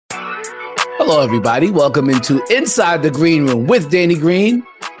Hello, everybody. Welcome into Inside the Green Room with Danny Green.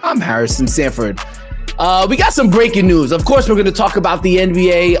 I'm Harrison Sanford. We got some breaking news. Of course, we're going to talk about the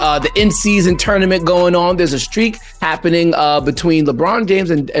NBA, the in-season tournament going on. There's a streak happening between LeBron James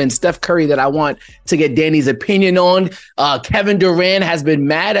and Steph Curry that I want to get Danny's opinion on. Kevin Durant has been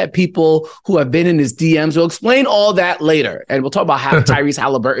mad at people who have been in his DMs. We'll explain all that later, and we'll talk about Tyrese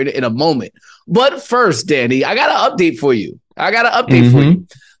Halliburton in a moment. But first, Danny, I got an update for you. For you.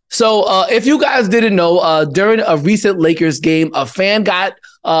 So if you guys didn't know, during a recent Lakers game, a fan got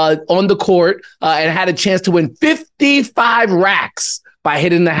on the court and had a chance to win 55 racks by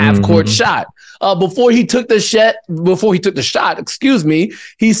hitting the half-court shot. Before he took the shot, excuse me,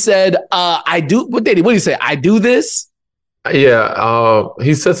 he said, "I do." What did he say? "I do this." Yeah,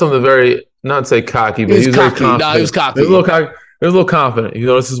 he said something very, not say cocky, but he was very confident. No, he was cocky. He was a little confident. You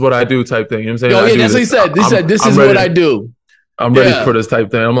know, this is what I do type thing. You know what I'm saying? Oh, yeah, that's what he said. He said, "This is what I do. I'm ready for this type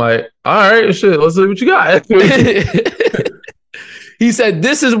thing." I'm like, all right, shit, let's see what you got. He said,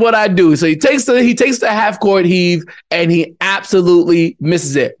 "This is what I do." So he takes the half court heave and he absolutely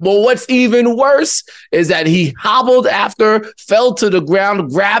misses it. Well, what's even worse is that he hobbled after, fell to the ground,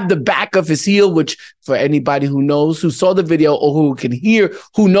 grabbed the back of his heel, which for anybody who knows, who saw the video or who can hear,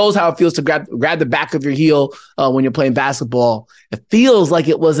 who knows how it feels to grab the back of your heel when you're playing basketball, it feels like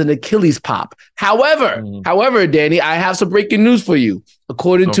it was an Achilles pop. However, Danny, I have some breaking news for you.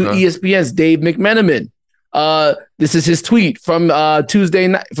 According to ESPN's Dave McMenamin, this is his tweet from Tuesday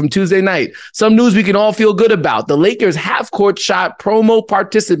night. Some news we can all feel good about. The Lakers half-court shot promo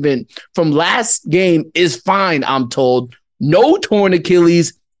participant from last game is fine, I'm told. No torn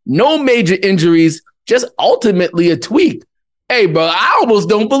Achilles, no major injuries, just ultimately a tweak. Hey, bro, I almost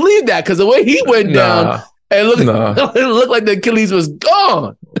don't believe that because the way he went down, it looked like the Achilles was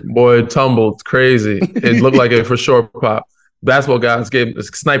gone. Boy, it tumbled crazy. It looked like it for sure pop. Basketball guys gave the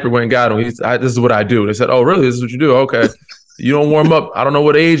sniper went and got him. This is what I do. They said, "Oh, really? This is what you do? Okay." You don't warm up. I don't know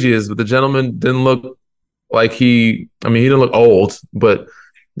what age he is, but the gentleman didn't look like he didn't look old, but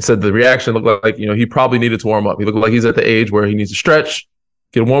he said the reaction looked like, he probably needed to warm up. He looked like he's at the age where he needs to stretch,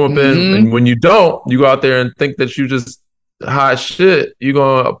 get a warm up in. And when you don't, you go out there and think that you just hot shit, you're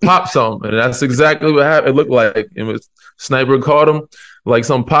going to pop something. And that's exactly what happened. It looked like it was sniper caught him like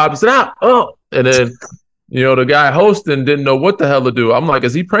some pop. He said, "Oh," and then the guy hosting didn't know what the hell to do. I'm like,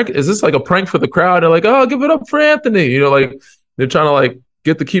 is this like a prank for the crowd? They're like, "Oh, give it up for Anthony." Like they're trying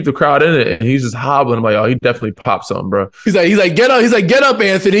to keep the crowd in it. And he's just hobbling. I'm like, oh, he definitely popped something, bro. He's like, get up. He's like, "Get up,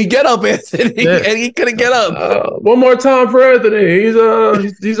 Anthony. Get up, Anthony." Yeah. And he couldn't get up. One more time for Anthony.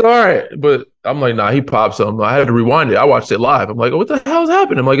 He's all right. But I'm like, nah, he popped something. I had to rewind it. I watched it live. I'm like, what the hell is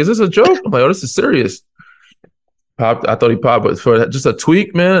happening? I'm like, is this a joke? I'm like, oh, this is serious. I thought he popped, but for just a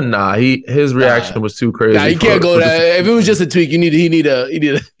tweak, man, his reaction was too crazy. Nah, he can't go there. If it was just a tweak,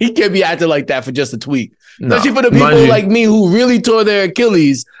 he can't be acting like that for just a tweak. Especially for the people like me who really tore their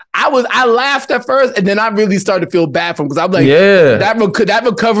Achilles. I laughed at first, and then I really started to feel bad for him because I'm like, that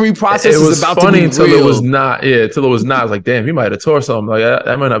recovery process is about to be real. Until it was not. Yeah, until it was not. I was like, damn, he might have tore something. Like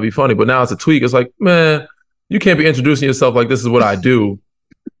that might not be funny, but now it's a tweak. It's like, man, you can't be introducing yourself like this is what I do,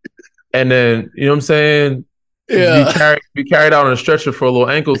 and then you know what I'm saying. Yeah, be carried out on a stretcher for a little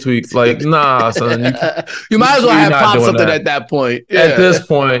ankle tweak. Like, nah, son. You might as well have popped something at that point. Yeah. At this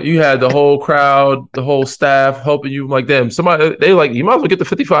point, you had the whole crowd, the whole staff helping you. Like, damn, somebody they like, you might as well get the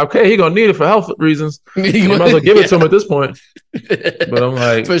 55K. He gonna need it for health reasons. You might as well give it to him at this point. But I'm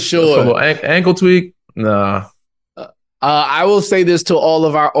like, for sure, a little ankle tweak. Nah. I will say this to all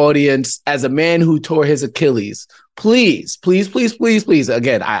of our audience: as a man who tore his Achilles, please.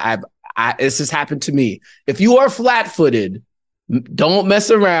 Again, this has happened to me. If you are flat-footed, don't mess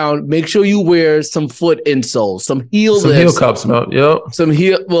around. Make sure you wear some foot insoles, some heel cups, yep. Some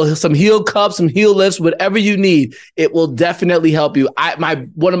heel cups, some heel lifts, whatever you need. It will definitely help you.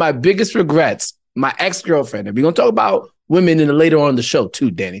 One of my biggest regrets, my ex-girlfriend, and we're gonna talk about women later on the show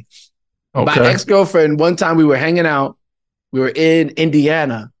too, Danny. Okay. My ex-girlfriend, one time we were hanging out. We were in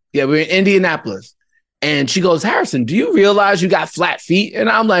Indiana. Yeah, we were in Indianapolis. And she goes, "Harrison, do you realize you got flat feet?" And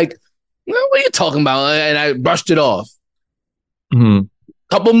I'm like, "What are you talking about?" And I brushed it off. A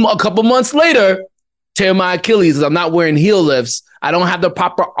couple months later, tear my Achilles. I'm not wearing heel lifts. I don't have the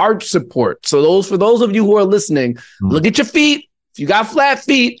proper arch support. So for those of you who are listening, look at your feet. If you got flat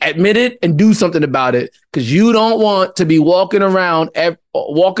feet, admit it and do something about it, because you don't want to be walking around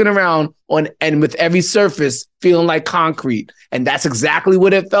on and with every surface feeling like concrete. And that's exactly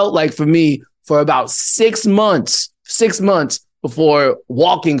what it felt like for me for about 6 months. 6 months before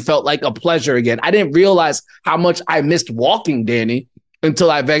walking felt like a pleasure again. I didn't realize how much I missed walking, Danny,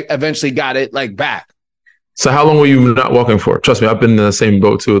 until I eventually got it back. So how long were you not walking for? Trust me, I've been in the same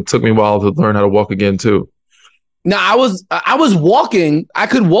boat too. It took me a while to learn how to walk again too. Now I was walking. I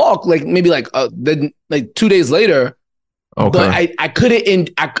could walk like maybe then 2 days later. Okay. But I couldn't.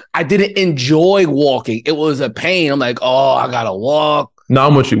 I didn't enjoy walking. It was a pain. I'm like, oh, I gotta walk. No,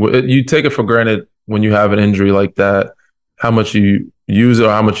 I'm with you. You take it for granted when you have an injury like that, how much you use it or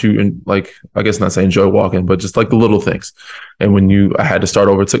how much you like. I guess not say enjoy walking, but just like the little things. And when I had to start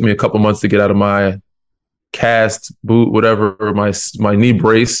over, it took me a couple months to get out of my cast, boot, whatever, my knee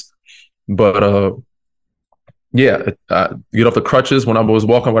brace. But get off the crutches. When I was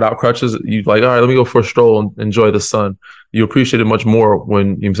walking without crutches, you like, all right, let me go for a stroll and enjoy the sun. You appreciate it much more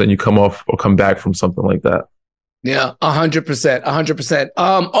when you come off or come back from something like that. Yeah, 100%, 100%.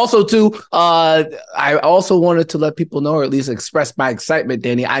 Also, too, I also wanted to let people know, or at least express my excitement,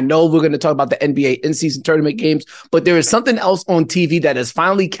 Danny. I know we're going to talk about the NBA in-season tournament games, but there is something else on TV that is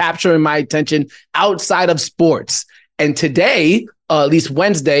finally capturing my attention outside of sports. And today, at least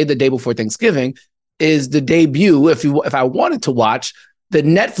Wednesday, the day before Thanksgiving, is the debut, if I wanted to watch, the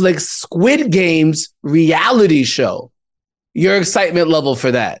Netflix Squid Games reality show. Your excitement level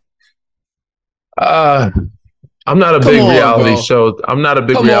for that? I'm not a big reality show. I'm not a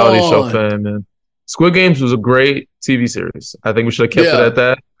big reality show fan, man. Squid Games was a great TV series. I think we should have kept it at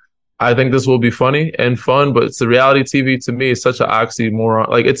that. I think this will be funny and fun, but it's the reality TV to me is such an oxymoron.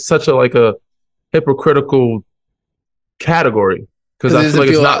 Like it's such a hypocritical category because I feel like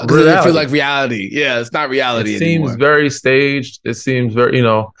it's not reality. It feel like reality. Yeah, it's not reality anymore. It seems very staged. It seems very,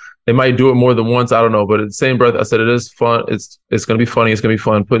 they might do it more than once. I don't know, but in the same breath, I said it is fun. It's going to be funny. It's going to be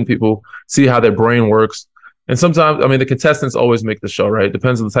fun. Putting people see how their brain works. And sometimes, I mean, the contestants always make the show, right? It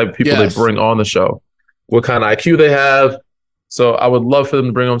depends on the type of people they bring on the show, what kind of IQ they have. So I would love for them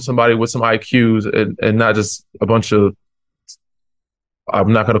to bring on somebody with some IQs and not just a bunch of,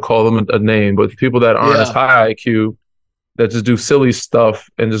 I'm not going to call them a name, but people that aren't as high IQ that just do silly stuff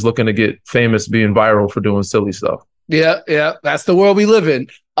and just looking to get famous, being viral for doing silly stuff. Yeah. That's the world we live in.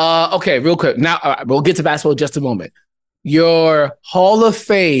 Okay, real quick. Now, we'll get to basketball in just a moment. Your Hall of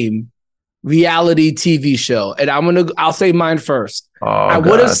Fame reality TV show, and I'll say mine first. I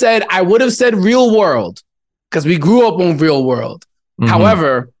would have said Real World because we grew up on Real World. Mm-hmm.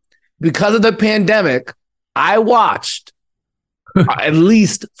 However, because of the pandemic, I watched at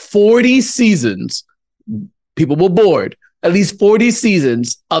least 40 seasons. People were bored. At least 40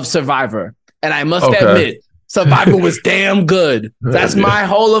 seasons of Survivor, and I must admit, Survivor was damn good. That's my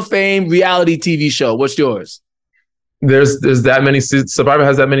Hall of Fame reality TV show. What's yours? There's that many seasons. Survivor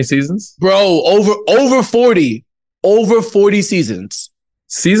has that many seasons? Bro, over 40. Over 40 seasons.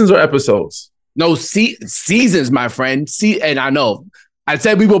 Seasons or episodes? No, seasons, my friend. And I know. I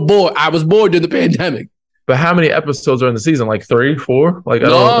said we were bored. I was bored during the pandemic. But how many episodes are in the season? Like 3, 4? Like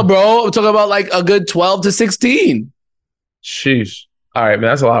no, bro. I'm talking about like a good 12 to 16. Sheesh. All right, man.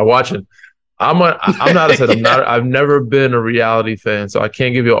 That's a lot of watching. I've never been a reality fan, so I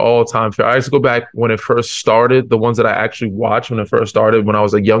can't give you an all-time fair. I used to go back when it first started, the ones that I actually watched when it first started, when I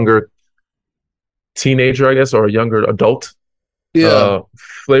was a younger teenager, I guess, or a younger adult. Yeah.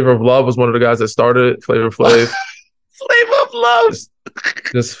 Flavor of Love was one of the guys that started it, Flavor Flav. Flavor of Love.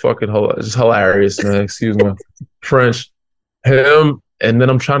 Just fucking just hilarious, man. Excuse my French. Him, and then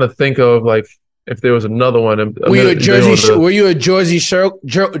I'm trying to think of like if there was another one. Were you a Jersey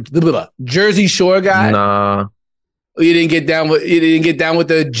Shore guy? Nah. You didn't get down with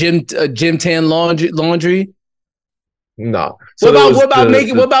the gym tan laundry? No. So what about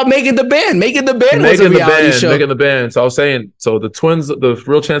Making the Band? Making the Band was a reality show. Making the Band. So I was saying, so the twins, the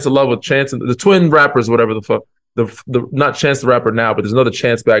Real Chance of Love with Chance, and the twin rappers, whatever the fuck, the not Chance the Rapper now, but there's another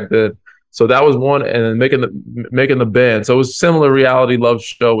Chance back then. So that was one, and then making the Band. So it was a similar reality love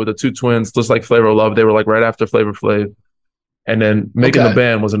show with the two twins, just like Flavor of Love. They were like right after Flavor Flav. And then Making the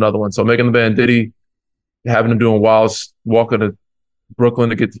Band was another one. So Making the Band, Diddy having him doing Wiles, walking to Brooklyn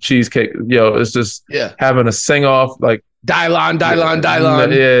to get the cheesecake. It's just having a sing off like Dylon. Yeah.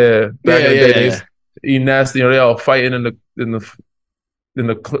 Back in the days. Eating nasty, they all fighting in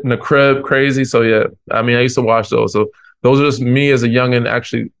the crib, crazy. So yeah, I mean, I used to watch those. So those are just me as a youngin'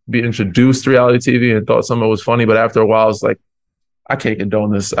 actually be introduced to reality TV and thought some of it was funny, but after a while, it's like I can't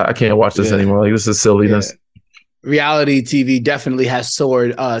condone this. I can't watch this anymore. Like this is silliness. Yeah. Reality TV definitely has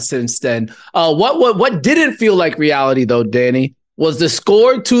soared since then. What didn't feel like reality though, Danny, was the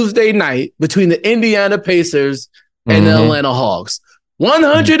score Tuesday night between the Indiana Pacers and the Atlanta Hawks.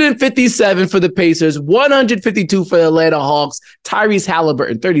 157 for the Pacers, 152 for the Atlanta Hawks. Tyrese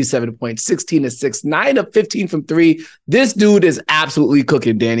Halliburton, 37 points, 16 assists, 9 of 15 from 3. This dude is absolutely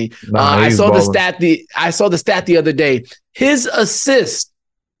cooking, Danny. I saw the stat the other day. His assists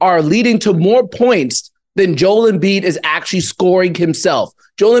are leading to more points then Joel Embiid is actually scoring himself.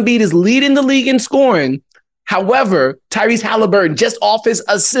 Joel Embiid is leading the league in scoring. However, Tyrese Halliburton, just off his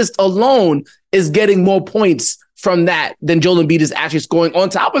assist alone, is getting more points from that than Joel Embiid is actually scoring, on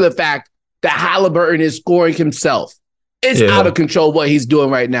top of the fact that Halliburton is scoring himself. It's out of control what he's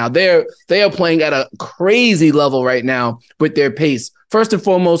doing right now. They are playing at a crazy level right now with their pace. First and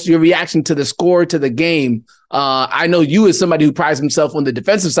foremost, your reaction to the score, to the game. I know you, as somebody who prides himself on the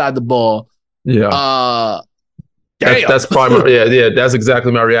defensive side of the ball. Yeah. That's probably that's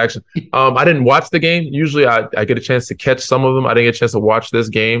exactly my reaction. I didn't watch the game. Usually I get a chance to catch some of them. I didn't get a chance to watch this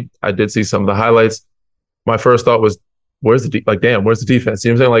game. I did see some of the highlights. My first thought was, where's the defense? You know what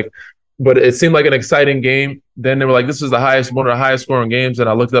I'm saying? Like, but it seemed like an exciting game. Then they were like, this is one of the highest scoring games. And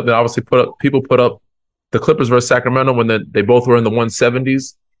I looked up and obviously people put up the Clippers versus Sacramento when they both were in the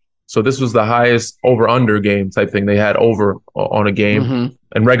 170s. So this was the highest over-under game type thing they had over on a game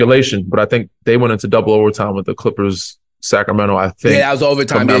in regulation. But I think they went into double overtime with the Clippers, Sacramento, I think. Yeah, that was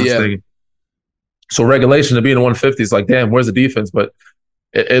overtime. Yeah. So regulation to be in the 150s, like, damn, where's the defense? But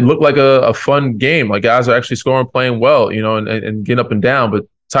it looked like a fun game. Like, guys are actually scoring, playing well, you know, and getting up and down. But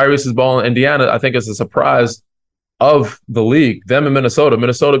Tyrese's ball in Indiana, I think, is a surprise of the league. Them and Minnesota.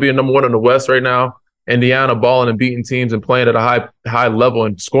 Minnesota being number one in the West right now. Indiana balling and beating teams and playing at a high level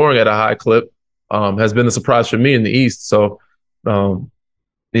and scoring at a high clip has been a surprise for me in the East. So, and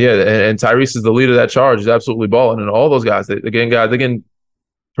Tyrese is the leader of that charge. He's absolutely balling. And all those guys, they're getting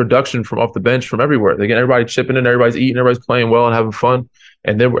production from off the bench from everywhere. They're getting everybody chipping in, everybody's eating, everybody's playing well and having fun.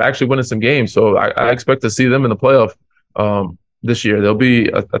 And they're actually winning some games. So I expect to see them in the playoff this year. They'll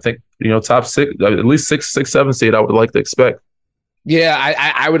be, I think, top six, at least six, 7 seed. I would like to expect. Yeah,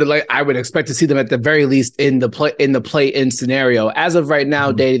 I would expect to see them at the very least in the play-in scenario. As of right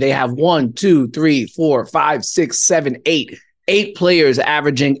now, they have 1, 2, 3, 4, 5, 6, 7, 8 players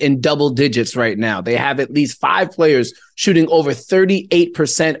averaging in double digits right now. They have at least 5 players shooting over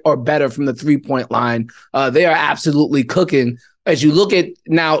 38% or better from the 3-point line. They are absolutely cooking. As you look at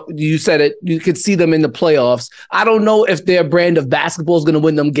now, you said it, you could see them in the playoffs. I don't know if their brand of basketball is going to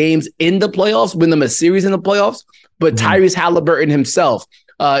win them games in the playoffs, win them a series in the playoffs. But Tyrese Halliburton himself,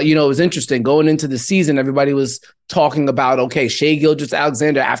 it was interesting. Going into the season, everybody was talking about, okay, Shai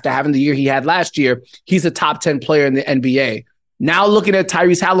Gilgeous-Alexander, after having the year he had last year, he's a top 10 player in the NBA. Now looking at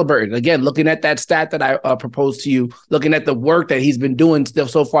Tyrese Halliburton, again, looking at that stat that I proposed to you, looking at the work that he's been doing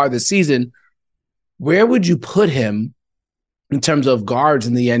so far this season, where would you put him in terms of guards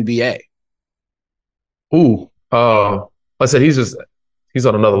in the NBA? I said he's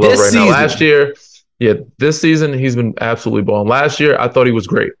on another level right now. Last year, this season he's been absolutely balling. Last year, I thought he was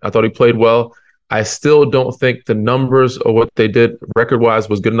great. I thought he played well. I still don't think the numbers or what they did record-wise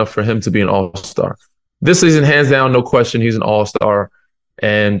was good enough for him to be an all-star. This season, hands down, no question, he's an all-star.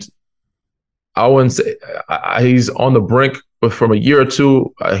 And I wouldn't say he's on the brink, but from a year or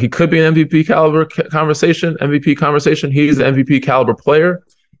two, he could be an MVP caliber conversation. He's an MVP caliber player.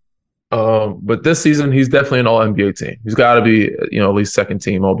 But this season, he's definitely an all-NBA team. He's got to be, at least second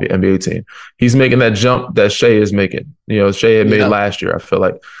team all-NBA team. He's making that jump that Shai is making. Shai had made last year, I feel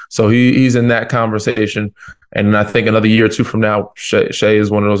like. So he's in that conversation. And I think another year or two from now, Shai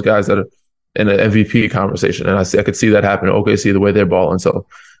is one of those guys that are in an MVP conversation. And I could see that happen in OKC the way they're balling. So,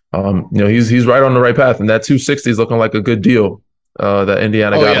 he's right on the right path. And that 260 is looking like a good deal that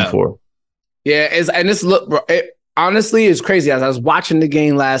Indiana got him for. Yeah, honestly, it's crazy. As I was watching the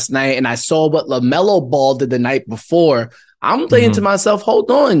game last night and I saw what LaMelo Ball did the night before, I'm thinking to myself,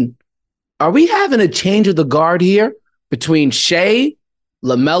 hold on. Are we having a change of the guard here between Shai,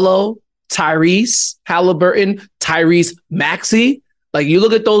 LaMelo, Tyrese Halliburton, Tyrese Maxey? Like, you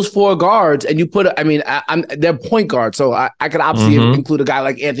look at those 4 guards and you put, they're point guards. So I could obviously include a guy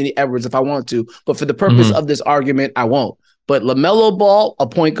like Anthony Edwards if I want to. But for the purpose of this argument, I won't. But LaMelo Ball, a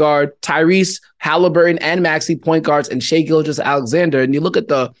point guard, Tyrese Halliburton and Maxey, point guards, and Shai Gilgeous-Alexander. And you look at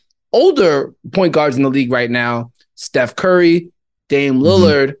the older point guards in the league right now, Steph Curry, Dame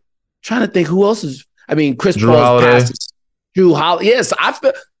Lillard. Trying to think who else is. Chris Paul's past. Drew Holiday. Yes,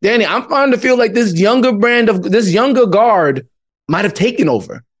 Danny, I'm starting to feel like this younger guard might have taken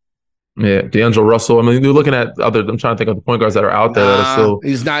over. Yeah, D'Angelo Russell. You're looking at I'm trying to think of the point guards that are out there that are still.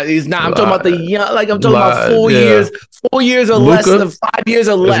 He's not. I'm talking about the young. I'm talking about 4 years. 4 years or less than 5 years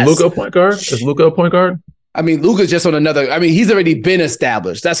or less. Is Luka a point guard? Luka's just on another. He's already been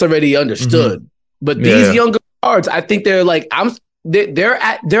established. That's already understood. But these younger guards, I think they're like they're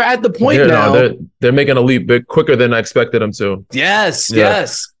at the point now. They're making a leap bit quicker than I expected them to. Yes.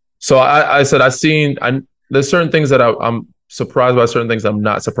 So I said there's certain things that I'm surprised by, certain things I'm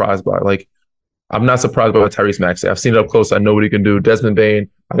not surprised by. Like, I'm not surprised by Tyrese Maxey. I've seen it up close. I know what he can do. Desmond Bane,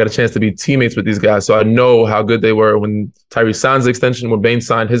 I got a chance to be teammates with these guys, so I know how good they were. When Tyrese signed his extension, when Bane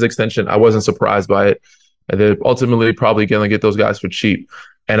signed his extension, I wasn't surprised by it. And they're ultimately probably going to get those guys for cheap.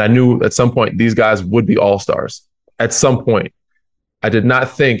 And I knew at some point these guys would be all-stars. At some point. I did not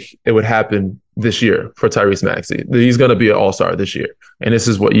think it would happen this year for Tyrese Maxey. He's going to be an all-star this year. And this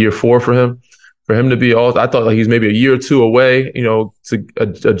is what, year 4 for him? For him to be I thought like he's maybe a year or two away, to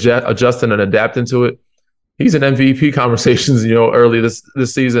adjusting and adapting to it. He's in MVP conversations, early this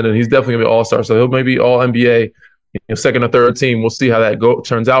season, and he's definitely going to be an all-star. So he'll maybe all-NBA, second or third team. We'll see how that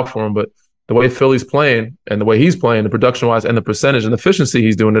turns out for him. But the way Philly's playing and the way he's playing, the production-wise and the percentage and efficiency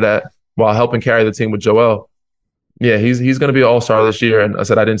he's doing to that while helping carry the team with Joel, yeah, he's going to be an all-star this year. And I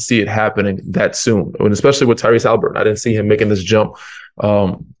said I didn't see it happening that soon, and especially with Tyrese Haliburton. I didn't see him making this jump.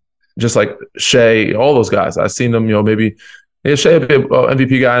 Just like Shea, all those guys. I've seen them, maybe Shea would be an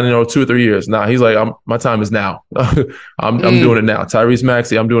MVP guy in 2 or 3 years. Nah, he's like, my time is now. I'm doing it now. Tyrese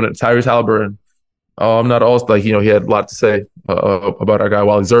Maxey, I'm doing it. Tyrese Haliburton. I'm not all like, he had a lot to say about our guy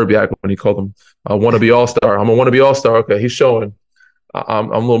Wally Zerbiak when he called him a wannabe all-star. I'm a wannabe all-star. Okay, he's showing I'm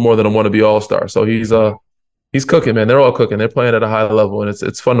a little more than a wannabe all-star. So he's cooking, man. They're all cooking. They're playing at a high level, and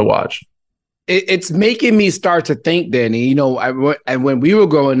it's fun to watch. It's making me start to think, Danny, when we were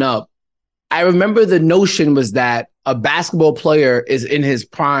growing up, I remember the notion was that a basketball player is in his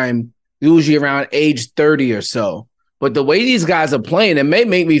prime, usually around age 30 or so. But the way these guys are playing, it may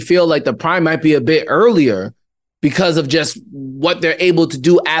make me feel like the prime might be a bit earlier because of just what they're able to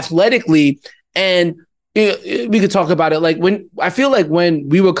do athletically. And we could talk about it. Like I feel like when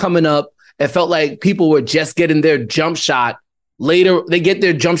we were coming up, it felt like people were just getting their jump shot later. They get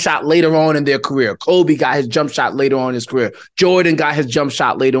their jump shot later on in their career. Kobe got his jump shot later on in his career. Jordan got his jump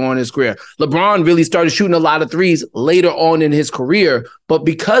shot later on in his career. LeBron really started shooting a lot of threes later on in his career. But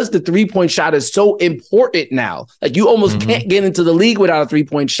because the three-point shot is so important now, like you almost can't get into the league without a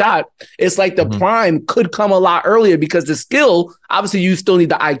three-point shot. It's like the prime could come a lot earlier because the skill, obviously you still need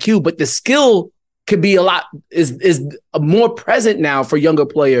the IQ, but the skill could be is more present now for younger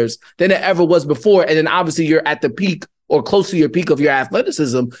players than it ever was before. And then obviously you're at the peak or close to your peak of your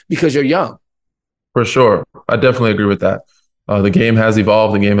athleticism because you're young. For sure. I definitely agree with that. The game has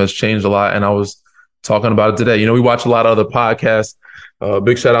evolved. The game has changed a lot. And I was talking about it today. We watch a lot of other podcasts.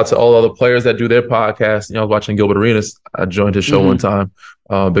 Big shout out to all other players that do their podcasts. I was watching Gilbert Arenas. I joined his show one time.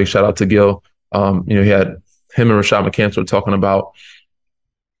 Big shout out to Gil. He had him and Rashad McCants were talking about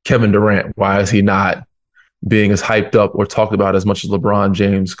Kevin Durant. Why is he not being as hyped up or talked about as much as LeBron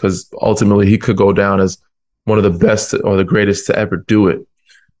James? Because ultimately he could go down as one of the best or the greatest to ever do it.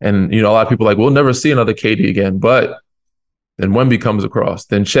 And, a lot of people are like, we'll never see another KD again. But then Wemby comes across,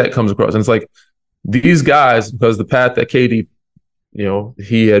 then Chet comes across. And it's like these guys, because the path that KD,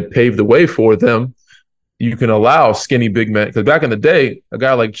 he had paved the way for them, you can allow skinny big men. Because back in the day, a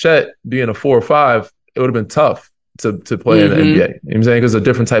guy like Chet being a 4 or 5, it would have been tough to play in the NBA. You know what I'm saying? Because it's a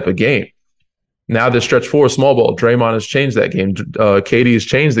different type of game. Now the stretch 4 small ball. Draymond has changed that game. KD has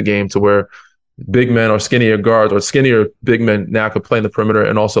changed the game to where big men or skinnier guards or skinnier big men now could play in the perimeter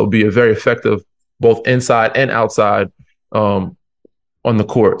and also be a very effective both inside and outside on the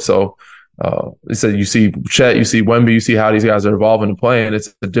court. So he said you see Chet, you see Wemby, you see how these guys are evolving and playing.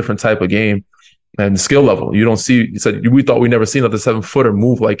 It's a different type of game and skill level. You don't see, he said, we thought we never seen another 7-footer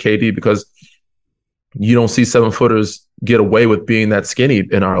move like KD because you don't see 7-footers get away with being that skinny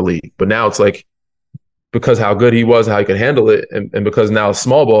in our league. But now it's like, because how good he was, how he could handle it, and because now it's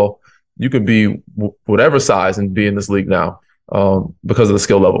small ball, you could be whatever size and be in this league now because of the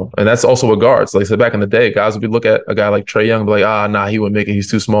skill level. And that's also with guards. Like I said, back in the day, guys would look at a guy like Trae Young and be like, nah, he wouldn't make it.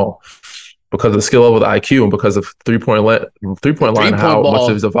 He's too small. Because of the skill level, the IQ, and because of three-point line, how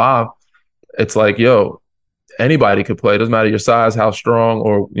much it's evolved, it's like, anybody could play. It doesn't matter your size, how strong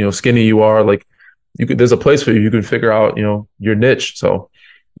or skinny you are. Like there's a place for you. You can figure out your niche. So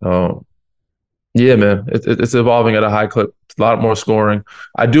yeah, man, it's evolving at a high clip. A lot more scoring.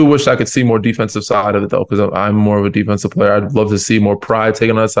 I do wish I could see more defensive side of it though, because I'm more of a defensive player. I'd love to see more pride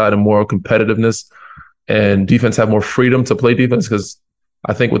taken on that side and more competitiveness, and defense have more freedom to play defense. Because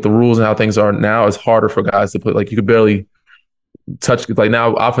I think with the rules and how things are now, it's harder for guys to play. Like you could barely touch. Like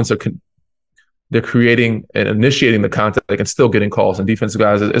now, offense they're creating and initiating the contact and still getting calls. And defensive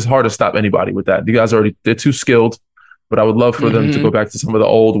guys, it's hard to stop anybody with that. You guys they're too skilled. But I would love for them to go back to some of the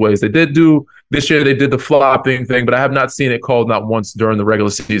old ways. They did do this year. They did the flopping thing, but I have not seen it called not once during the regular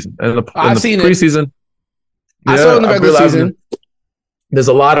season. And in the preseason, I saw it in the regular season. There's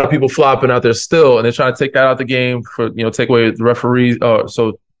a lot of people flopping out there still, and they're trying to take that out the game for take away the referees.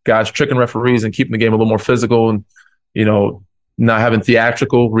 So guys tricking referees and keeping the game a little more physical and not having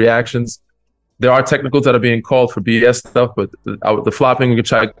theatrical reactions. there are technicals that are being called for BS stuff, but the flopping, we could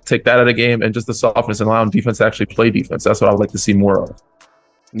try to take that out of the game, and just the softness and allowing defense to actually play defense. That's what I would like to see more of.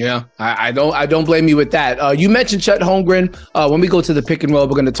 Yeah, I don't blame you with that. You mentioned Chet Holmgren. When we go to the pick and roll,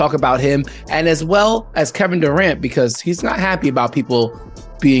 we're going to talk about him, and as well as Kevin Durant, because he's not happy about people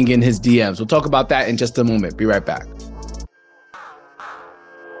being in his DMs. We'll talk about that in just a moment. Be right back.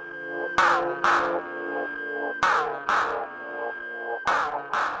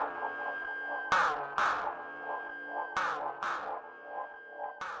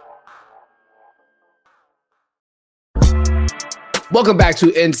 Welcome back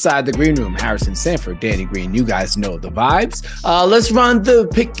to Inside the Green Room. Harrison Sanford, Danny Green. You guys know the vibes. Let's run the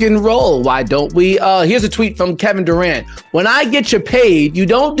pick and roll. Why don't we? Here's a tweet from Kevin Durant. When I get you paid, you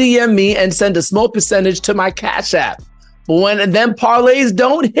don't DM me and send a small percentage to my Cash App. But when them parlays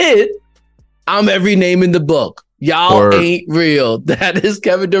don't hit, I'm every name in the book. Y'all ain't real. That is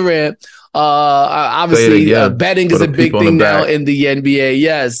Kevin Durant. Obviously, betting is a big thing now in the NBA.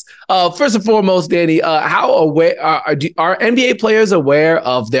 Yes. First and foremost, Danny, how aware are NBA players aware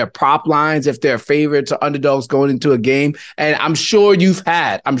of their prop lines, if they're favorites or underdogs going into a game? And I'm sure you've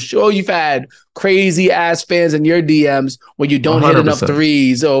had crazy ass fans in your DMs when you don't 100%. Hit enough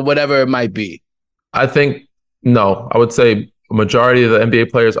threes or whatever it might be. I think no. I would say a majority of the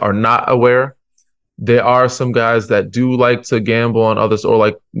NBA players are not aware. There are some guys that do like to gamble on others, or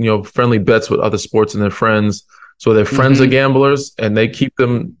like, friendly bets with other sports and their friends. So their friends are gamblers, and they keep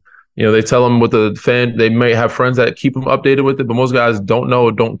them, they tell them with the fan, they may have friends that keep them updated with it, but most guys don't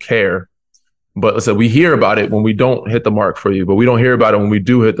know, don't care. But listen, we hear about it when we don't hit the mark for you, but we don't hear about it when we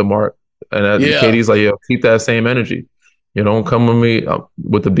do hit the mark. And KD's like, keep that same energy. Don't come with me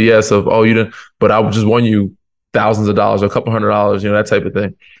with the BS of, you didn't, but I just won you thousands of dollars or a couple $100, that type of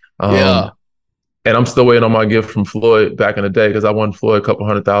thing. And I'm still waiting on my gift from Floyd back in the day, because I won Floyd a couple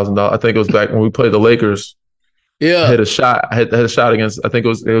 $100,000. I think it was back when we played the Lakers. Yeah, I hit a shot. I hit a shot against. I think it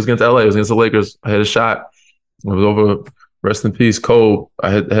was against LA. It was against the Lakers. I hit a shot. It was over. Rest in peace, Kobe. I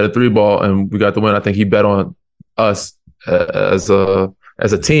had a 3-ball, and we got the win. I think he bet on us as a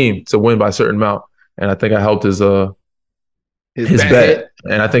team to win by a certain amount, and I think I helped his bet,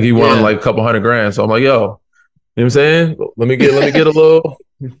 and I think he won like a couple $100,000. So I'm like, yo, you know what I'm saying? Let me get a little.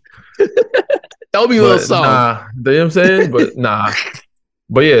 That would be a little song. Nah, you know what I'm saying? But nah.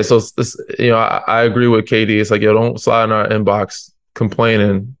 But yeah, so I agree with KD. It's like, don't slide in our inbox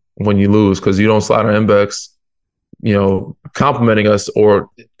complaining when you lose, because you don't slide in our inbox, complimenting us or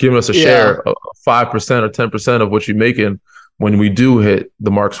giving us a share of 5% or 10% of what you're making when we do hit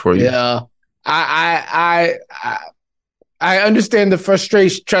the marks for you. Yeah. I understand the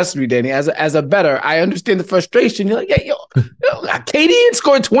frustration. Trust me, Danny, as a bettor, I understand the frustration. You're like, KD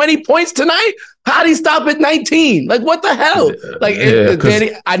scored 20 points tonight. How'd he stop at 19? Like, what the hell? Like,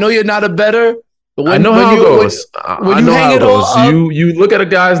 Danny, I know you're not a bettor. But I know how it goes. I know how it goes. You look at a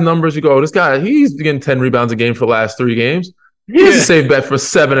guy's numbers, you go, this guy, he's getting 10 rebounds a game for the last 3 games. He has a safe bet for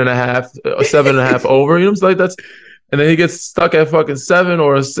 7.5 over. Like that's, and then he gets stuck at fucking 7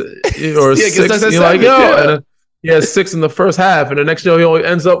 or 6. You're like, and he has 6 in the first half, and the next year he only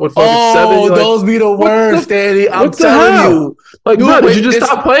ends up with fucking 7. Oh, those be the worst, Danny. I'm telling you. Like, dude, did you just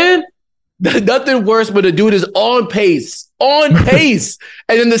stop playing? Nothing worse, but the dude is on pace. And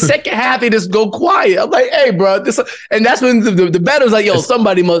then the second half, they just go quiet. I'm like, hey, bro. And that's when the bettor's like,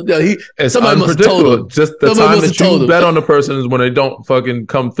 somebody must have told him. Just the time that you bet on the person is when they don't fucking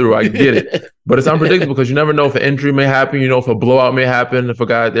come through. I get it. But it's unpredictable, because you never know if an injury may happen. If a blowout may happen. If a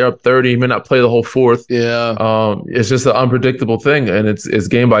guy, they're up 30, he may not play the whole fourth. Yeah. It's just an unpredictable thing. And it's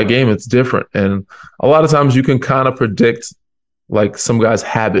game by game. It's different. And a lot of times you can kind of predict, like, some guys'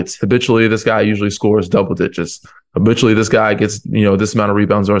 habits. Habitually, this guy usually scores double digits. Habitually, this guy gets, this amount of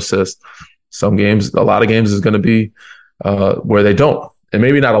rebounds or assists. A lot of games is going to be where they don't. And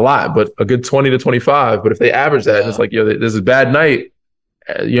maybe not a lot, but a good 20 to 25. But if they average that, it's like, there's a bad night,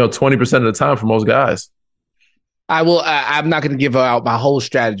 20% of the time for most guys. I'm not going to give out my whole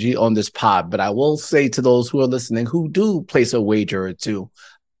strategy on this pod, but I will say to those who are listening who do place a wager or two,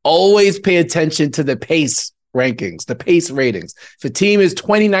 always pay attention to the pace rankings, the pace ratings. If a team is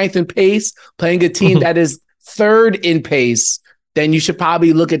 29th in pace, playing a team that is 3rd in pace, then you should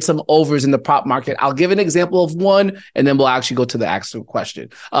probably look at some overs in the prop market. I'll give an example of one, and then we'll actually go to the actual question.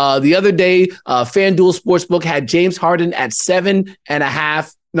 The other day, FanDuel Sportsbook had James Harden at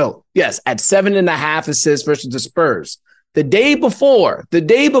 7.5 assists versus the Spurs. The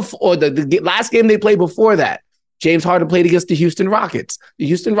last game they played before that, James Harden played against the Houston Rockets. The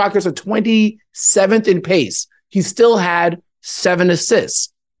Houston Rockets are 27th in pace. He still had 7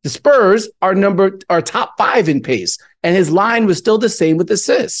 assists. The Spurs are top 5 in pace, and his line was still the same with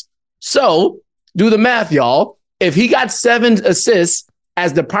assists. So Do the math, y'all. If he got 7 assists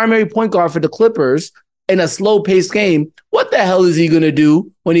as the primary point guard for the Clippers in a slow-paced game, what the hell is he going to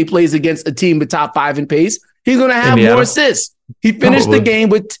do when he plays against a team with top 5 in pace? He's going to have more assists. He finished the game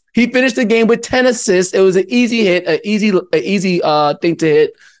with 10 assists. It was an easy hit, an easy thing to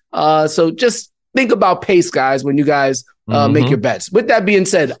hit. So just think about pace, guys, when you guys make your bets. With that being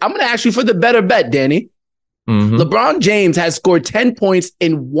said, I'm going to ask you for the better bet, Danny. LeBron James has scored 10 points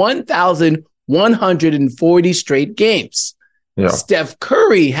in 1,140 straight games. Yeah. Steph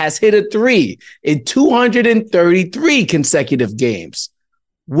Curry has hit a 3 in 233 consecutive games.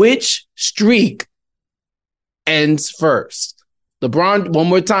 Which streak ends first? One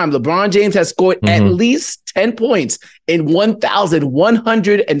more time. LeBron James has scored at least 10 points in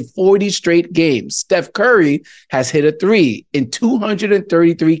 1,140 straight games. Steph Curry has hit a 3 in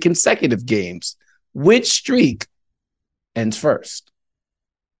 233 consecutive games. Which streak ends first?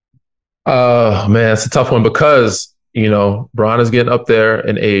 Man, it's a tough one because, Bron is getting up there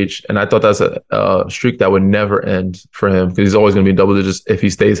in age, and I thought that's a streak that would never end for him because he's always going to be double digits if he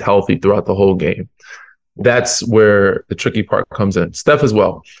stays healthy throughout the whole game. That's where the tricky part comes in. Steph as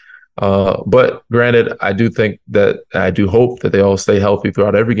well. But granted, I do hope that they all stay healthy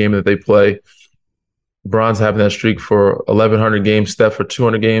throughout every game that they play. Bron's having that streak for 1,100 games, Steph for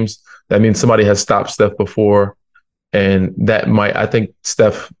 200 games. That means somebody has stopped Steph before. And I think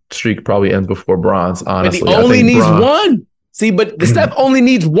Steph streak probably ends before Bron's, honestly. But he only needs one. See, but the Steph only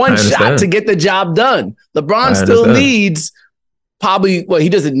needs one shot to get the job done. LeBron still needs he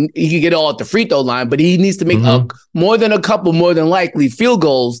can get all at the free throw line, but he needs to make more than likely field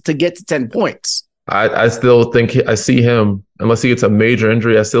goals to get to 10 points. I still think I see him, unless he gets a major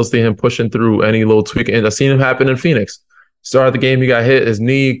injury, I still see him pushing through any little tweak. And I've seen him happen in Phoenix. Started the game, he got hit, his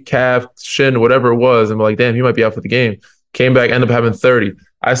knee, calf, shin, whatever it was. And we're like, damn, he might be out for the game. Came back, ended up having 30.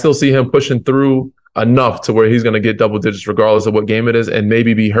 I still see him pushing through enough to where he's going to get double digits regardless of what game it is and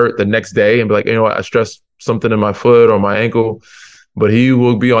maybe be hurt the next day and be like, what, I stressed something in my foot or my ankle. But he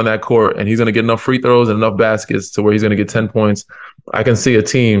will be on that court and he's going to get enough free throws and enough baskets to where he's going to get 10 points. I can see a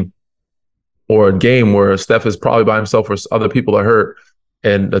team or a game where Steph is probably by himself or other people are hurt.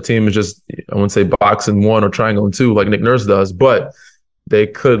 And the team is just, I wouldn't say boxing 1 or triangle 2 like Nick Nurse does, but they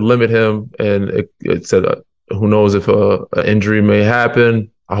could limit him. And it said, who knows if an injury may happen.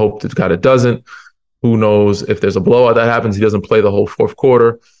 I hope that God it doesn't. Who knows if there's a blowout that happens, he doesn't play the whole fourth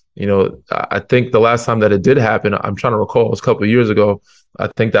quarter. I think the last time that it did happen, I'm trying to recall, it was a couple of years ago. I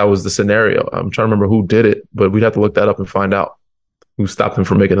think that was the scenario. I'm trying to remember who did it, but we'd have to look that up and find out who stopped him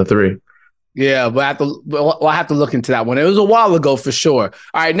from making a 3. Yeah, but I have to look into that one. It was a while ago for sure.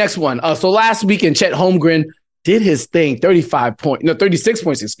 All right, next one. So last weekend, Chet Holmgren did his thing, 36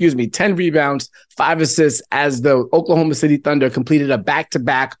 points, 10 rebounds, 5 assists as the Oklahoma City Thunder completed a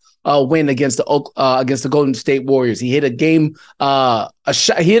back-to-back win against the Golden State Warriors. He hit he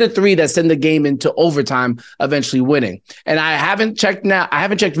hit a 3 that sent the game into overtime, eventually winning. And I haven't checked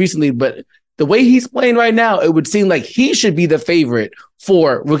recently, but the way he's playing right now, it would seem like he should be the favorite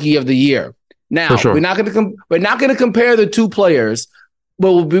for Rookie of the Year. Now, we're not going to compare the two players.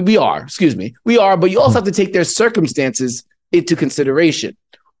 Well, we are, but you also have to take their circumstances into consideration.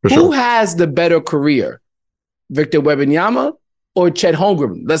 Who has the better career, Victor Wembanyama or Chet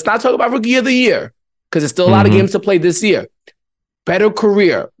Holmgren? Let's not talk about Rookie of the Year because there's still a lot of games to play this year. Better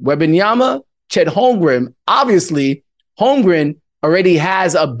career, Wembanyama, Chet Holmgren. Obviously, Holmgren already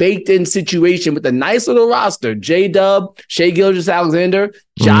has a baked-in situation with a nice little roster. J-Dub, Shai Gilgeous-Alexander,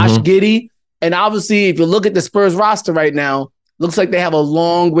 Josh Giddey. And obviously, if you look at the Spurs roster right now, looks like they have a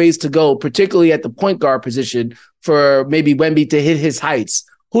long ways to go, particularly at the point guard position for maybe Wemby to hit his heights.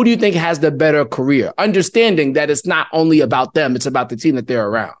 Who do you think has the better career? Understanding that it's not only about them, it's about the team that they're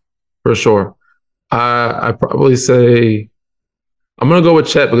around. For sure. I probably say I'm going to go with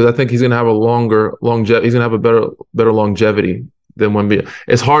Chet because I think he's going to have a longer longevity. He's going to have a better longevity than Wemby.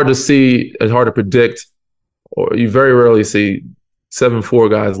 It's hard to see. It's hard to predict, or you very rarely see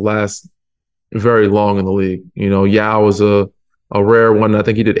 7'4" guys last very long in the league. Yao was a rare one. I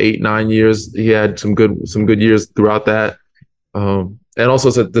think he did 8-9 years. He had some good years throughout that. And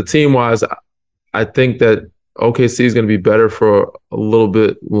also the team wise, I think that OKC is going to be better for a little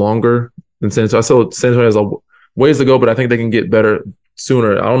bit longer than San Antonio. I still San Antonio has a ways to go, but I think they can get better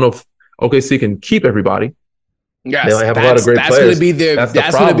sooner. I don't know if OKC can keep everybody. Yes, they have a lot of great players.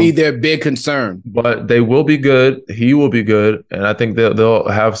 That's going to be their big concern. But they will be good. He will be good, and I think they'll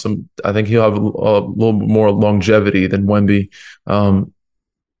have some. I think he'll have a little more longevity than Wemby.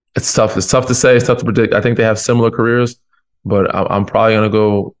 It's tough. It's tough to say. It's tough to predict. I think they have similar careers, but I'm probably going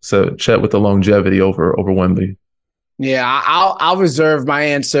to go Chet with the longevity over Wemby. Yeah, I'll reserve my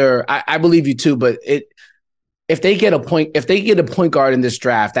answer. I believe you too, but if they get a point guard in this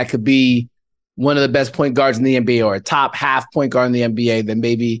draft, that could be one of the best point guards in the NBA or a top half point guard in the NBA, then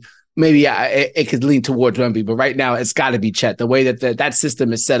maybe it could lean towards Wemby. But right now, it's got to be Chet. The way that that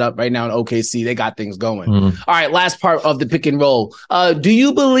system is set up right now in OKC, they got things going. All right, last part of the pick and roll. Do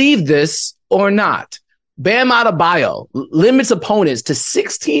you believe this or not? Bam Adebayo limits opponents to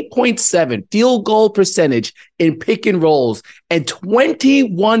 16.7 field goal percentage in pick and rolls and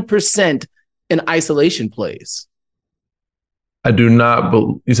 21% in isolation plays. I do not.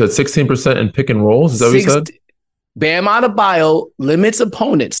 You said 16% in pick and rolls. Is that what you said? Bam Adebayo limits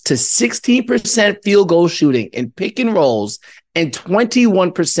opponents to 16% field goal shooting in pick and rolls and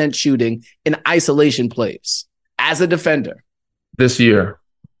 21% shooting in isolation plays as a defender this year.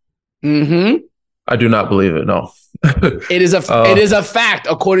 I do not believe it. No. It is a fact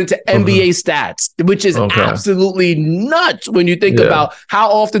according to NBA stats, which is absolutely nuts when you think about how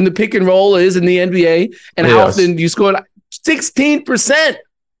often the pick and roll is in the NBA and how often you score 16%.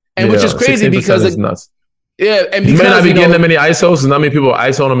 And which is crazy because it's nuts. Yeah, and he may not be getting that many ISOs. There's not many people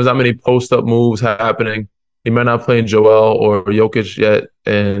ISO him. There's not many post up moves happening. He might not playing Joel or Jokic yet,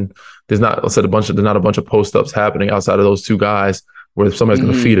 and there's not a bunch of post ups happening outside of those two guys where somebody's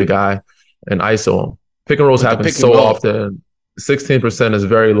going to feed a guy and ISO him. Pick and rolls happen so often. 16% is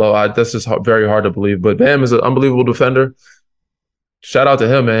very low. That's just very hard to believe. But Bam is an unbelievable defender. Shout out to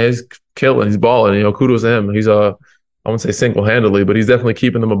him, man. He's killing. He's balling. Kudos to him. He's I wouldn't say single-handedly, but he's definitely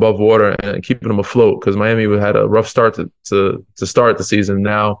keeping them above water and keeping them afloat because Miami had a rough start to start the season.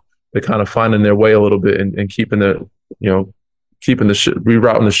 Now they're kind of finding their way a little bit and keeping rerouting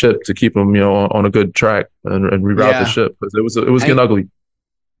the ship to keep them, on a good track and reroute the ship because it was getting ugly.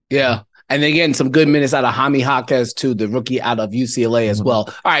 Yeah. And again, some good minutes out of Jaime Jaquez too, the rookie out of UCLA as well.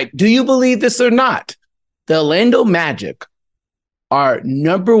 All right. Do you believe this or not? The Orlando Magic are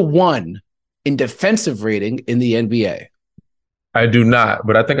number 1 in defensive rating in the NBA. I do not,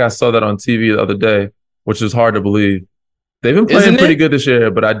 but I think I saw that on TV the other day, which is hard to believe. They've been playing pretty good this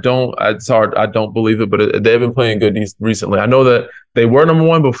year, but it's hard. I don't believe it, but they've been playing good recently. I know that they were number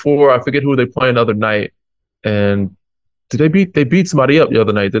 1 before. I forget who they played the other night. And they beat somebody up the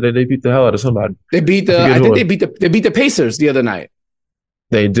other night? Did they beat the hell out of somebody? They beat they beat the Pacers the other night.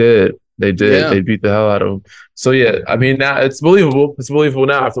 They did. Yeah. They beat the hell out of them. So yeah, I mean now it's believable. It's believable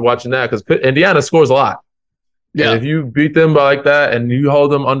now after watching that because Indiana scores a lot. Yeah. And if you beat them by like that and you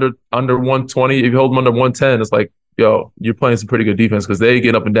hold them under 120, if you hold them under 110, it's like, yo, you're playing some pretty good defense because they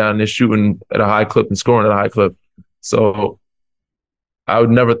get up and down and they're shooting at a high clip and scoring at a high clip. So I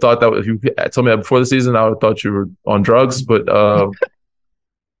would never thought that if you told me that before the season, I would have thought you were on drugs. But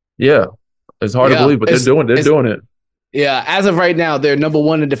yeah, it's hard to believe, but they're doing it. Yeah, as of right now, they're number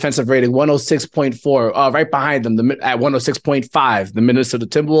 1 in defensive rating, 106.4. Right behind them, at 106.5, the Minnesota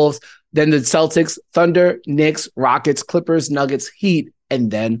Timberwolves. Then the Celtics, Thunder, Knicks, Rockets, Clippers, Nuggets, Heat,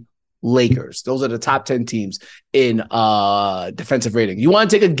 and then Lakers. Those are the top 10 teams in defensive rating. You want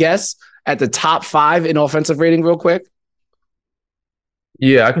to take a guess at the top 5 in offensive rating real quick?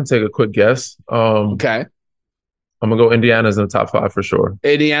 Yeah, I can take a quick guess. Okay. I'm going to go Indiana's in the top 5 for sure.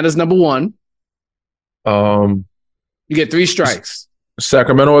 Indiana's number 1. You get 3 strikes.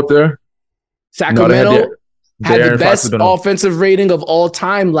 Sacramento up there? Sacramento had the best offensive rating of all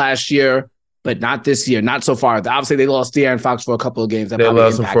time last year, but not this year. Not so far. Obviously, they lost De'Aaron Fox for a couple of games. They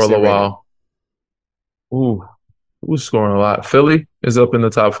lost him for a little while. Ooh, who's scoring a lot? Philly is up in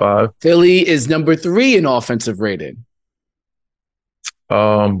the top 5. Philly is number 3 in offensive rating.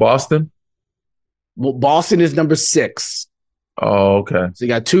 Boston? Well, Boston is number 6. Oh, okay. So you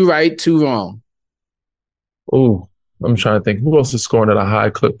got 2 right, 2 wrong. Ooh, I'm trying to think. Who else is scoring at a high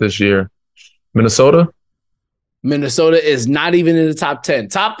clip this year? Minnesota? Minnesota is not even in the top 10.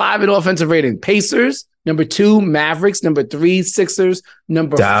 Top 5 in offensive rating. Pacers, number 2. Mavericks, number 3. Sixers,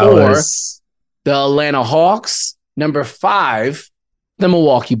 number Dallas. 4. The Atlanta Hawks, number 5. The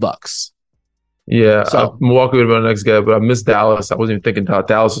Milwaukee Bucks. Yeah, Milwaukee would have been the next guy, but I missed Dallas. I wasn't even thinking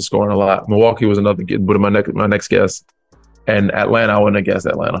Dallas was scoring a lot. Milwaukee was another would have my next guess. And Atlanta, I wouldn't have guessed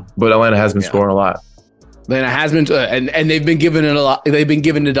Atlanta. But Atlanta has been scoring a lot. Atlanta has been, and they've been giving it a lot. They've been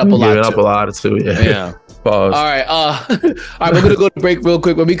giving it up a lot. Giving up a lot too. Yeah. Pause. All right. All right. We're gonna go to break real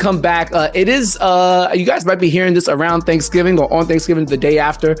quick. When we come back, it is. You guys might be hearing this around Thanksgiving or on Thanksgiving, the day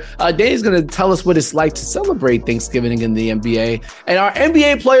after. Danny's gonna tell us what it's like to celebrate Thanksgiving in the NBA. And are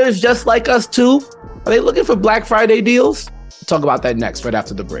NBA players just like us too? Are they looking for Black Friday deals? We'll talk about that next, right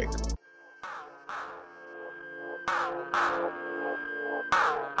after the break.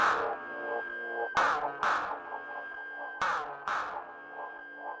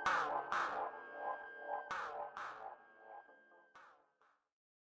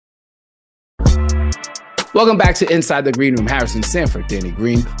 Welcome back to Inside the Green Room. Harrison Sanford, Danny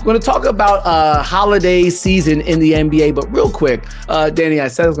Green. We're going to talk about holiday season in the NBA, but real quick, Danny, I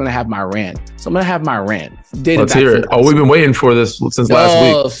said I was going to have my rant. So I'm going to have my rant. Let's hear it. Oh, we've been waiting for this since last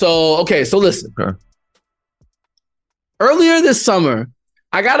week. So listen. Okay. Earlier this summer,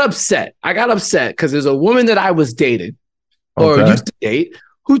 I got upset because there's a woman that I was dating or used to date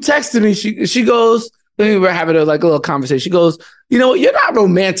who texted me. She goes, we were having a little conversation. She goes, you know what? You're not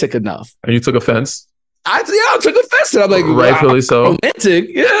romantic enough. And you took offense? I took offense. I'm like, rightfully so. Romantic?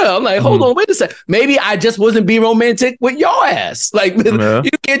 Yeah. I'm like, hold on, wait a second. Maybe I just wasn't being romantic with your ass. Like,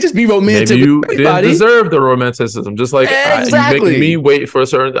 you can't just be romantic Maybe with everybody. Didn't deserve the romanticism. Just like you making me wait for a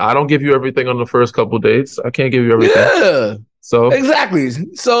certain. I don't give you everything on the first couple of dates. I can't give you everything. Yeah. So exactly.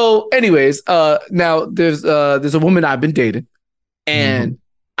 So, anyways, now there's a woman I've been dating, and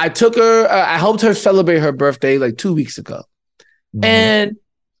I took her. I helped her celebrate her birthday like 2 weeks ago, and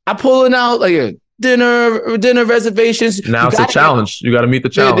I pulling out like dinner reservations. Now it's a challenge. You got to meet the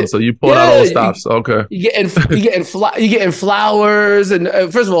challenge. So you pull out all the stops. Okay. You getting flowers, and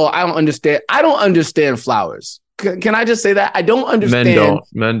first of all, I don't understand flowers. Can I just say that I don't understand?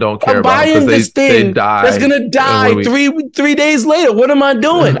 Men don't care about buying this thing that's gonna die 3 days later. What am I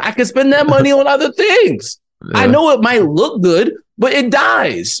doing? I can spend that money on other things. Yeah. I know it might look good, but it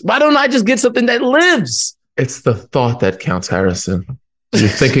dies. Why don't I just get something that lives? It's the thought that counts, Harrison. You're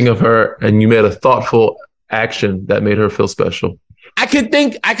thinking of her, and you made a thoughtful action that made her feel special. I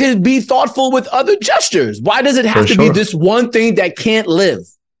could be thoughtful with other gestures. Why does it have to be this one thing that can't live?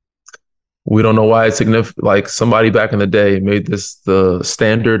 We don't know why it's significant. Like somebody back in the day made this the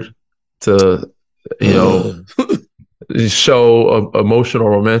standard to, show emotional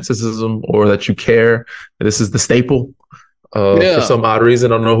romanticism or that you care. And this is the staple. For some odd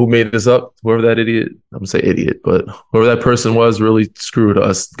reason, I don't know who made this up. Whoever that idiot, I'm gonna say idiot, but whoever that person was really screwed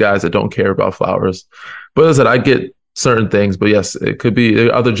us guys that don't care about flowers. But as I said, I get certain things, but yes, it could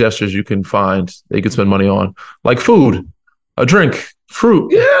be other gestures you can find that you could spend money on, like food, a drink,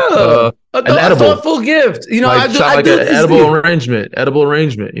 fruit, an edible, thoughtful gift. An edible arrangement. That's more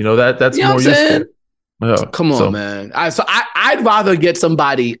useful. Yeah, come on, man. I'd rather get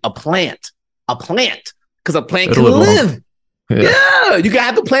somebody a plant because a plant can live. Yeah, you can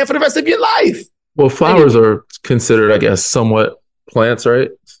have the plant for the rest of your life. Well, flowers are considered, I guess, somewhat plants, right?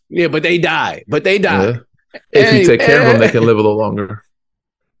 Yeah, but they die. Yeah. If you take care of them, they can live a little longer.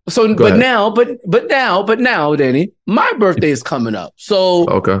 So, now, Danny, my birthday is coming up. So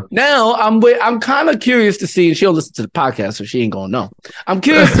now I'm kind of curious to see, and she'll listen to the podcast, so she ain't gonna know. I'm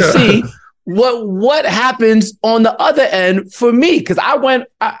curious to see what happens on the other end for me, because I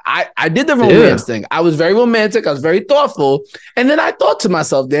did the romance thing. I was very romantic. I was very thoughtful, and then I thought to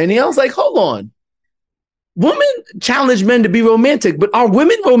myself, Danny, I was like, hold on, women challenge men to be romantic, but are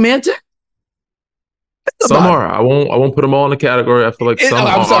women romantic? Some are. I won't put them all in the category. I feel like some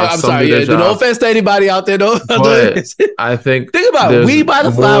I'm sorry. Yeah, no offense to anybody out there. But I think about it. We buy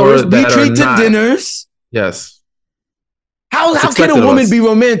the flowers. We treat to dinners. Yes. How can a woman be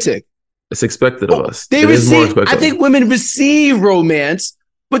romantic? It's expected of us. I think women receive romance,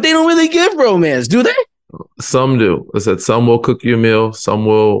 but they don't really give romance, do they? Some do. I said some will cook you a meal. Some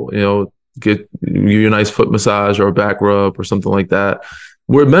will, give you a nice foot massage or a back rub or something like that.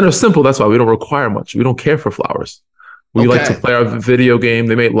 Where men are simple, that's why we don't require much. We don't care for flowers. We like to play our video game.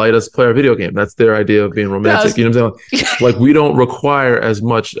 They may light us play our video game. That's their idea of being romantic. You know what I'm saying? Like we don't require as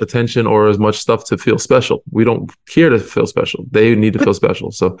much attention or as much stuff to feel special. We don't care to feel special. They need to feel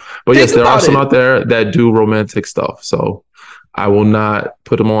special. So, but yes, there are some out there that do romantic stuff. So I will not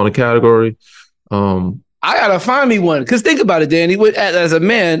put them all in a category. I gotta find me one. Because think about it, Danny. As a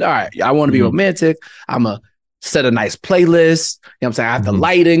man, all right, I want to be romantic. I'm a set a nice playlist. You know what I'm saying? I have the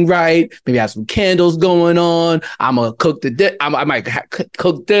lighting right. Maybe I have some candles going on. I'm going to cook I might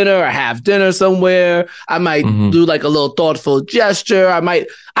cook dinner or have dinner somewhere. I might do like a little thoughtful gesture. I might,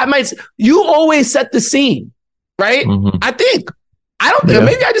 you always set the scene, right? I think. I don't think,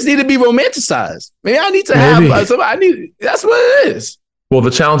 maybe I just need to be romanticized. Maybe I need to have that's what it is. Well,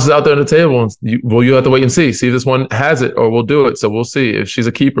 the challenge is out there on the table. And you have to wait and see. See if this one has it or we'll do it. So we'll see if she's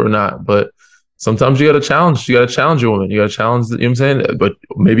a keeper or not. But sometimes you got to challenge. You got to challenge your woman. You got to challenge, you know what I'm saying? But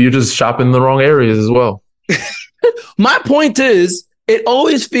maybe you're just shopping in the wrong areas as well. My point is, it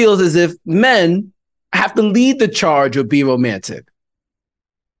always feels as if men have to lead the charge or be romantic.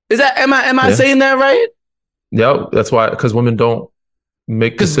 Am I saying that right? Yeah, that's why, because women don't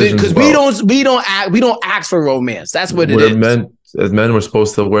make decisions. Because we don't ask for romance. That's what it is. As men, we're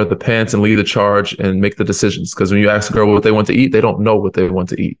supposed to wear the pants and lead the charge and make the decisions. Because when you ask a girl what they want to eat, they don't know what they want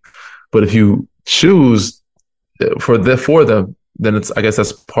to eat. But if you choose for them, then I guess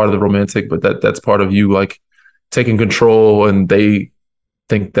that's part of the romantic, but that's part of you like taking control, and they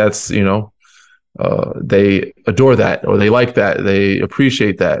think that's, they adore that, or they like that, they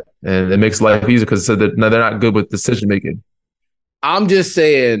appreciate that, and it makes life easier because they're not good with decision making. I'm just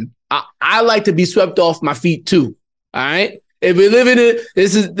saying, I like to be swept off my feet too. All right. If we live in it,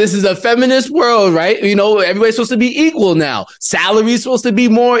 this is a feminist world, right? Everybody's supposed to be equal now. Salary's supposed to be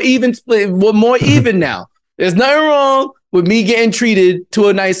more even now. There's nothing wrong with me getting treated to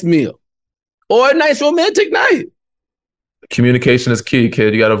a nice meal or a nice romantic night. Communication is key,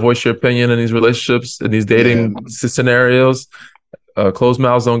 kid. You got to voice your opinion in these relationships, in these dating scenarios. Closed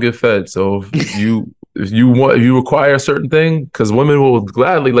mouths don't get fed. So if you require a certain thing, because women will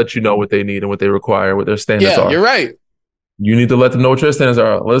gladly let you know what they need and what they require, what their standards are. Yeah, you're right. You need to let them know what your standards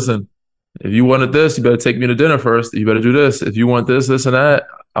are. Listen, if you wanted this, you better take me to dinner first. You better do this. If you want this, this, and that,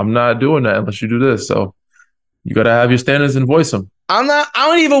 I'm not doing that unless you do this. So you got to have your standards and voice them. I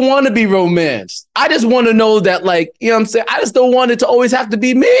don't even want to be romanced. I just want to know that, like, you know what I'm saying? I just don't want it to always have to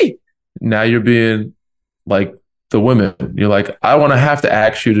be me. Now you're being like the women. You're like, I want to have to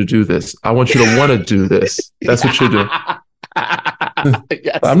ask you to do this. I want you to want to do this. That's what you're doing.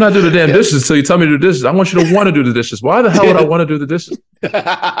 Yes. I'm not doing the damn dishes until you tell me to do dishes. I want you to want to do the dishes. Why the hell would I want to do the dishes?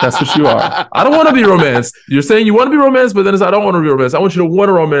 That's what you are. I don't want to be romanced. You're saying you want to be romanced, but then it's I don't want to be romanced. I want you to want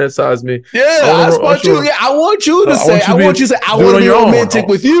to romanticize me. Yeah, I want you to say, I want to be romantic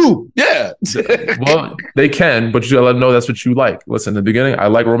with you. Yeah. Well, they can, but you gotta let them know that's what you like. Listen, in the beginning, I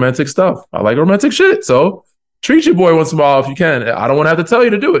like romantic stuff. I like romantic shit. So treat your boy once in a while if you can. I don't want to have to tell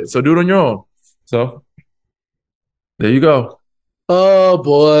you to do it. So do it on your own. So there you go. Oh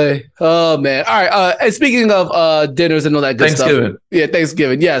boy. Oh man. All right. And speaking of dinners and all that good Thanksgiving. stuff. Yeah,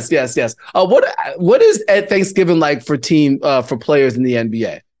 Thanksgiving. Yes. What is at Thanksgiving like for players in the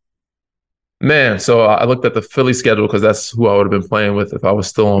NBA? Man, so I looked at the Philly schedule because that's who I would have been playing with if I was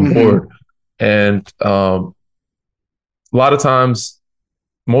still on board. And a lot of times,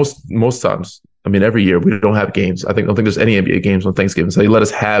 most times, I mean, every year we don't have games. I don't think there's any NBA games on Thanksgiving, so they let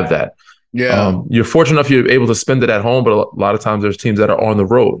us have that. Yeah, you're fortunate enough you're able to spend it at home, but a lot of times there's teams that are on the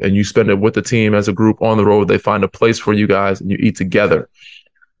road, and you spend it with the team as a group on the road. They find a place for you guys, and you eat together.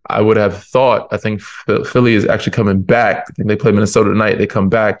 I would have thought, I think Philly is actually coming back. I think they play Minnesota tonight. They come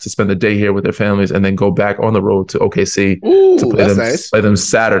back to spend the day here with their families, and then go back on the road to OKC to play them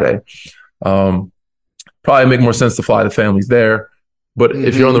Saturday. Probably make more sense to fly the families there. But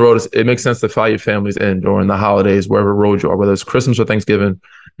if you're on the road, it makes sense to fly your families in during the holidays, wherever road you are, whether it's Christmas or Thanksgiving.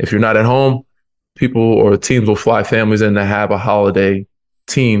 If you're not at home, people or teams will fly families in to have a holiday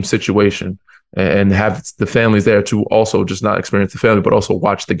team situation and have the families there to also just not experience the family, but also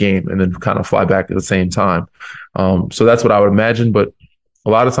watch the game and then kind of fly back at the same time. So that's what I would imagine. But a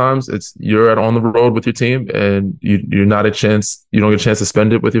lot of times you're on the road with your team and you don't get a chance to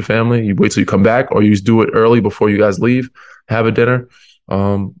spend it with your family. You wait till you come back, or you just do it early before you guys leave, have a dinner.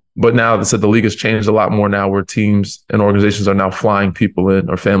 But now the league has changed a lot more now, where teams and organizations are now flying people in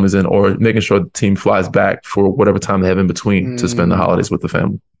or families in, or making sure the team flies back for whatever time they have in between to spend the holidays with the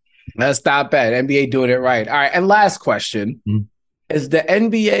family. That's not bad. NBA doing it right. All right. And last question. Is the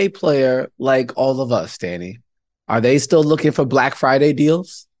NBA player like all of us, Danny? Are they still looking for Black Friday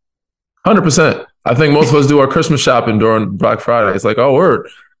deals? 100%. I think most of us do our Christmas shopping during Black Friday. It's like, oh, word.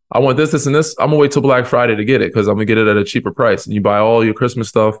 I want this, this, and this. I'm going to wait till Black Friday to get it because I'm going to get it at a cheaper price. And you buy all your Christmas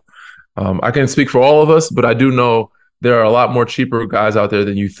stuff. I can't speak for all of us, but I do know there are a lot more cheaper guys out there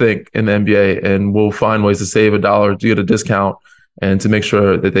than you think in the NBA, and we'll find ways to save $1, to get a discount, and to make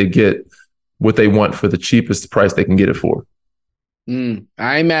sure that they get what they want for the cheapest price they can get it for.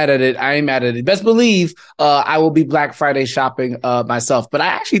 I ain't mad at it. Best believe I will be Black Friday shopping myself. But I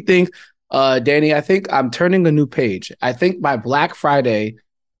actually think, Danny, I think I'm turning a new page. I think my Black Friday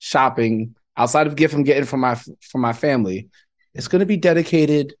shopping, outside of gift I'm getting from my family, is going to be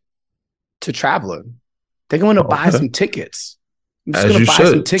dedicated to traveling. I think I'm going to buy some tickets. I'm just going to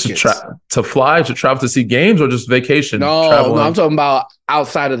buy some tickets. To fly, to travel, to see games, or just vacation? No, I'm talking about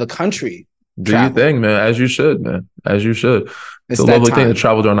outside of the country. Do your thing, man. As you should, man. As you should. It's a lovely thing to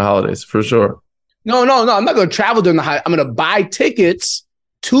travel during the holidays, for sure. No. I'm not going to travel during the holidays. I'm going to buy tickets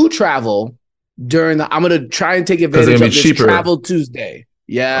to travel during I'm going to try and take advantage of this cheaper. Travel Tuesday.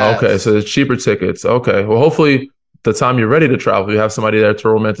 Yeah. Okay, so the cheaper tickets. Okay. Well, hopefully the time you're ready to travel, you have somebody there to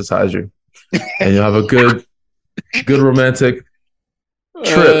romanticize you. And you'll have a good romantic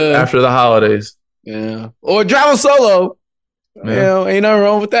trip after the holidays. Yeah. Or travel solo. Yeah. Ain't nothing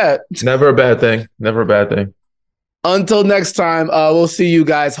wrong with that. Never a bad thing. Until next time, we'll see you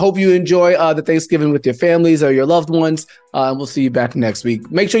guys. Hope you enjoy the Thanksgiving with your families or your loved ones. We'll see you back next week.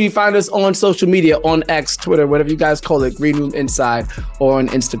 Make sure you find us on social media, on X, Twitter, whatever you guys call it, Green Room Inside, or on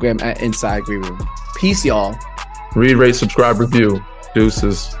Instagram at Inside Green Room. Peace, y'all. Read, rate, subscribe, review.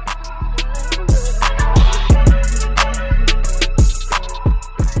 Deuces.